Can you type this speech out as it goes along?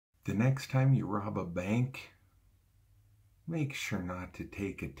The next time you rob a bank, make sure not to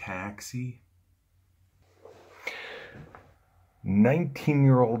take a taxi.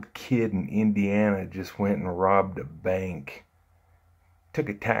 19-year-old kid in Indiana just went and robbed a bank. Took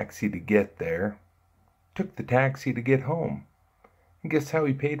a taxi to get there. Took the taxi to get home. And guess how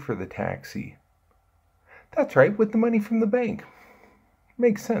he paid for the taxi? That's right, with the money from the bank.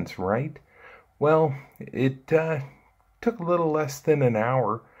 Makes sense, right? Well, it took a little less than an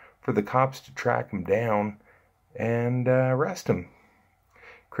hour for the cops to track him down and arrest him.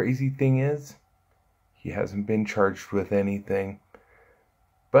 Crazy thing is, he hasn't been charged with anything.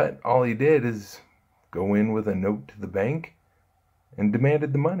 But all he did is go in with a note to the bank and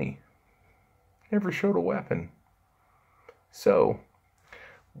demanded the money. Never showed a weapon. So,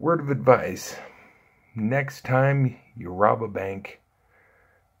 word of advice. Next time you rob a bank,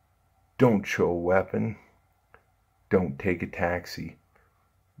 don't show a weapon. Don't take a taxi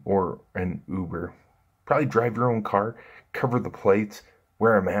or an Uber. Probably drive your own car, cover the plates,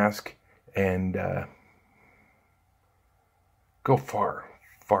 wear a mask, and go far,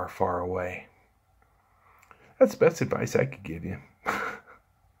 far, far away. That's the best advice I could give you.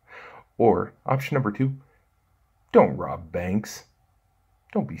 Or, option number 2, don't rob banks.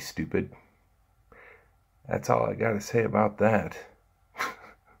 Don't be stupid. That's all I got to say about that.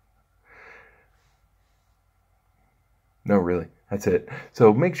 No, really, that's it.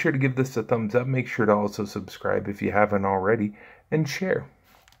 So make sure to give this a thumbs up. Make sure to also subscribe if you haven't already. And share.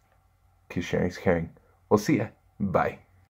 Because sharing's caring. We'll see ya. Bye.